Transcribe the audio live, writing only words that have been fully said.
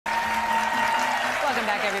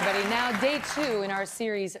Welcome back, everybody. Now, day 2 in our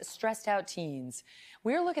series, Stressed Out Teens.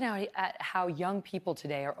 We're looking at how young people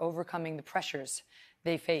today are overcoming the pressures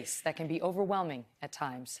they face that can be overwhelming at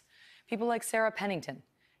times. People like Sarah Pennington,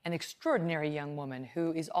 an extraordinary young woman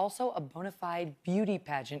who is also a bona fide beauty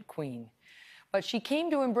pageant queen. But she came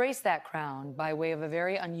to embrace that crown by way of a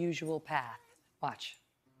very unusual path. Watch.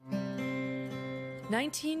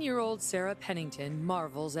 19-year-old Sarah Pennington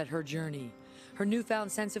marvels at her journey. Her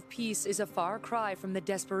newfound sense of peace is a far cry from the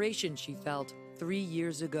desperation she felt 3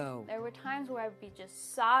 years ago. There were times where I would be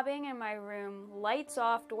just sobbing in my room, lights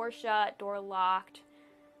off, door shut, door locked,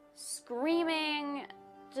 screaming,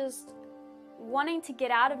 just wanting to get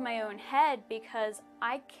out of my own head because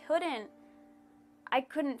I couldn't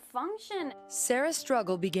function. Sarah's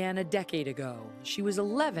struggle began a decade ago. She was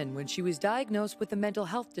 11 when she was diagnosed with a mental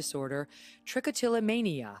health disorder,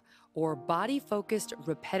 trichotillomania, or body-focused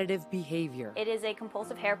repetitive behavior. It is a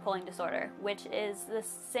compulsive hair pulling disorder, which is the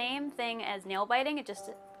same thing as nail biting. It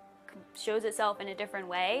just shows itself in a different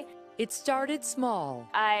way. It started small.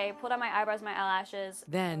 I pulled out my eyebrows, my eyelashes.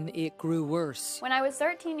 Then it grew worse. When I was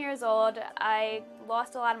 13 years old, I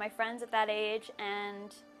lost a lot of my friends at that age,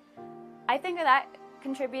 and I think that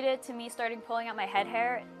contributed to me starting pulling out my head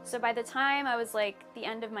hair. So by the time I was like the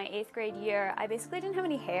end of my 8th grade year, I basically didn't have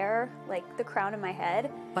any hair, like the crown of my head.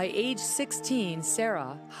 By age 16,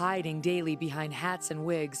 Sarah, hiding daily behind hats and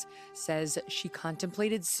wigs, says she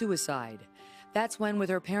contemplated suicide. That's when, with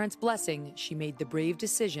her parents' blessing, she made the brave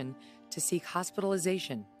decision to seek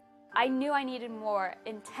hospitalization. I knew I needed more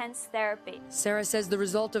intense therapy. Sarah says the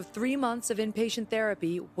result of 3 months of inpatient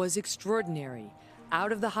therapy was extraordinary.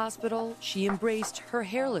 Out of the hospital, she embraced her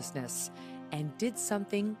hairlessness and did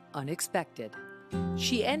something unexpected.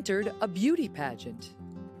 She entered a beauty pageant.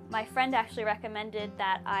 My friend actually recommended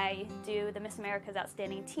that I do the Miss America's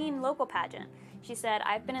Outstanding Teen local pageant. She said,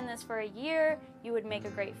 I've been in this for a year, you would make a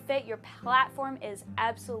great fit, your platform is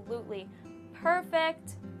absolutely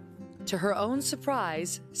perfect. To her own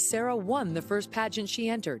surprise, Sarah won the first pageant she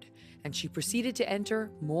entered, and she proceeded to enter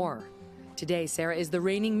more. Today, Sarah is the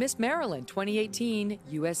reigning Miss Maryland 2018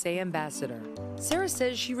 USA Ambassador. Sarah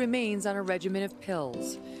says she remains on a regimen of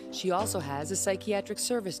pills. She also has a psychiatric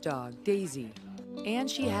service dog, Daisy. And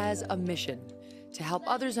she has a mission: to help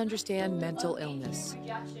others understand mental illness,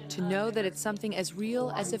 to know that it's something as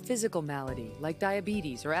real as a physical malady like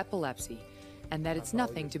diabetes or epilepsy, and that it's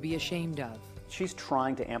nothing to be ashamed of. She's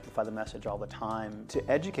trying to amplify the message all the time, to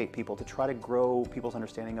educate people, to try to grow people's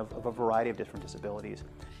understanding of a variety of different disabilities.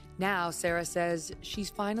 Now, Sarah says she's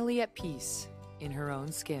finally at peace in her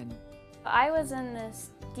own skin. I was in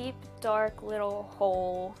this deep, dark little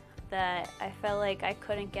hole that I felt like I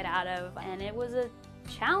couldn't get out of, and it was a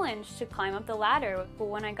challenge to climb up the ladder. But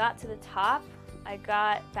when I got to the top, I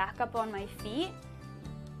got back up on my feet,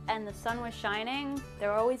 and the sun was shining.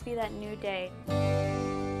 There will always be that new day.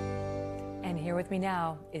 And here with me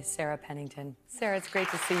now is Sarah Pennington. Sarah, it's great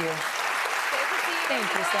to see you. Great to see you. Thank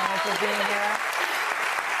you so much for being here.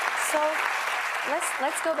 So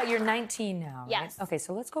let's go back. You're 19 now, right? Yes. Okay,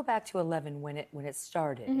 so let's go back to 11 when it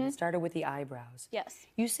started. Mm-hmm. It started with the eyebrows. Yes.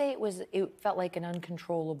 You say it felt like an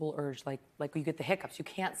uncontrollable urge, like you get the hiccups. You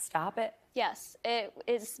can't stop it? Yes, it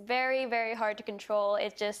is very, very hard to control.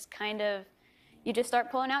 It just kind of, you just start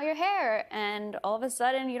pulling out your hair, and all of a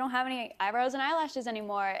sudden you don't have any eyebrows and eyelashes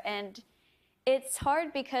anymore. And it's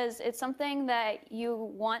hard because it's something that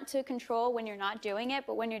you want to control when you're not doing it,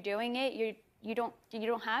 but when you're doing it, you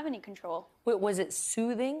don't have any control. Wait, was it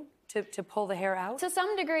soothing to pull the hair out? To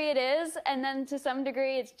some degree it is, and then to some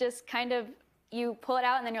degree it's just kind of, you pull it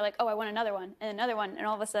out and then you're like, oh, I want another one, and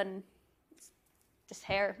all of a sudden it's just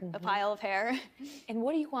hair, a pile of hair. And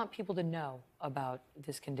what do you want people to know about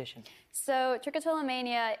this condition? So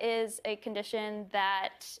trichotillomania is a condition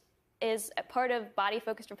that is a part of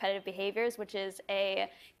body-focused repetitive behaviors, which is a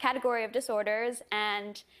category of disorders,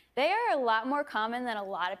 and they are a lot more common than a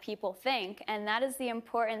lot of people think. And that is the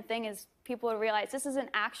important thing, is people realize this is an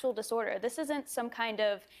actual disorder. This isn't some kind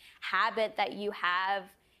of habit that you have.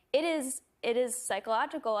 It is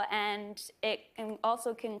psychological, and it can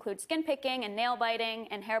also include skin picking and nail biting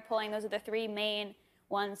and hair pulling. Those are the 3 main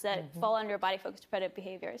ones that fall under body-focused repetitive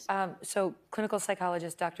behaviors. So clinical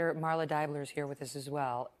psychologist Dr. Marla Deibler is here with us as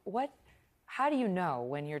well. How do you know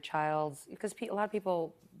when your child's, because a lot of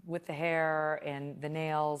people with the hair and the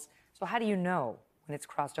nails, so how do you know when it's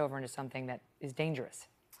crossed over into something that is dangerous?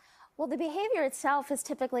 Well, the behavior itself is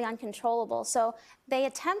typically uncontrollable, so they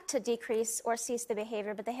attempt to decrease or cease the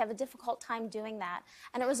behavior, but they have a difficult time doing that.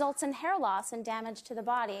 And it results in hair loss and damage to the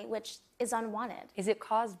body, which is unwanted. Is it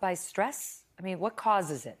caused by stress? I mean, what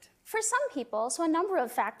causes it? For some people, so a number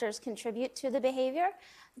of factors contribute to the behavior.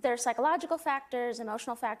 There are psychological factors,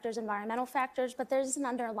 emotional factors, environmental factors, but there's an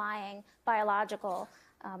underlying biological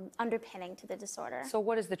underpinning to the disorder. So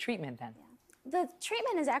what is the treatment then? The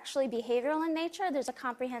treatment is actually behavioral in nature. There's a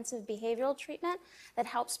comprehensive behavioral treatment that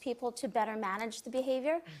helps people to better manage the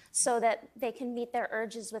behavior so that they can meet their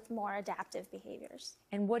urges with more adaptive behaviors.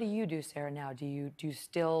 And what do you do, Sarah, now? Do you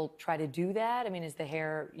still try to do that? I mean, is the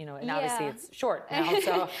hair, you know, and obviously it's short now,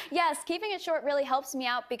 so. Yes, keeping it short really helps me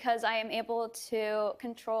out because I am able to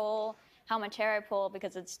control how much hair I pull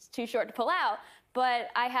because it's too short to pull out. But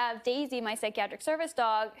I have Daisy, my psychiatric service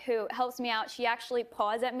dog, who helps me out. She actually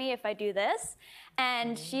paws at me if I do this,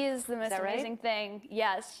 and she is the most amazing thing.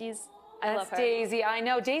 Yes, I love her. Daisy, I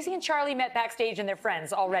know. Daisy and Charlie met backstage and they're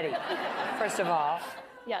friends already, first of all.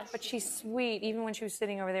 Yes. But she's sweet. Even when she was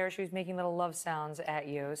sitting over there, she was making little love sounds at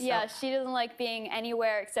you. So. Yeah, she doesn't like being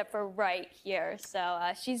anywhere except for right here. So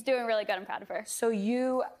she's doing really good. I'm proud of her. So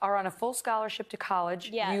you are on a full scholarship to college.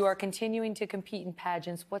 Yes. You are continuing to compete in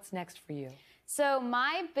pageants. What's next for you? So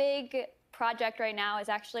my big project right now is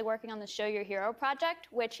actually working on the Show Your Hero project,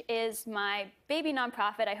 which is my baby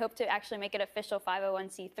nonprofit. I hope to actually make it official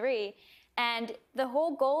 501c3. And the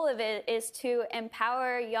whole goal of it is to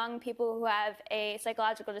empower young people who have a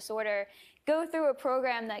psychological disorder, go through a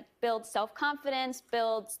program that builds self-confidence,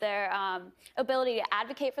 builds their ability to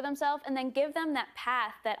advocate for themselves, and then give them that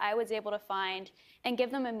path that I was able to find and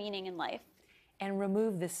give them a meaning in life. And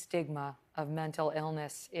remove the stigma of mental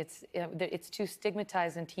illness. It's too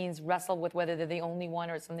stigmatized, and teens wrestle with whether they're the only one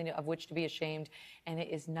or it's something of which to be ashamed, and it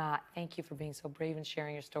is not. Thank you for being so brave and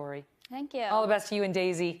sharing your story. Thank you. All the best to you and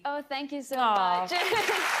Daisy. Oh, thank you so much. You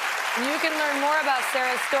can learn more about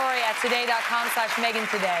Sarah's story at today.com/Megyn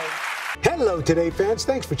Today. Hello, Today fans.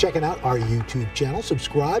 Thanks for checking out our YouTube channel.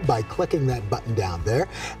 Subscribe by clicking that button down there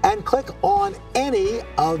and click on any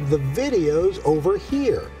of the videos over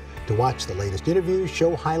here to watch the latest interviews,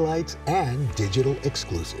 show highlights, and digital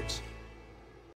exclusives.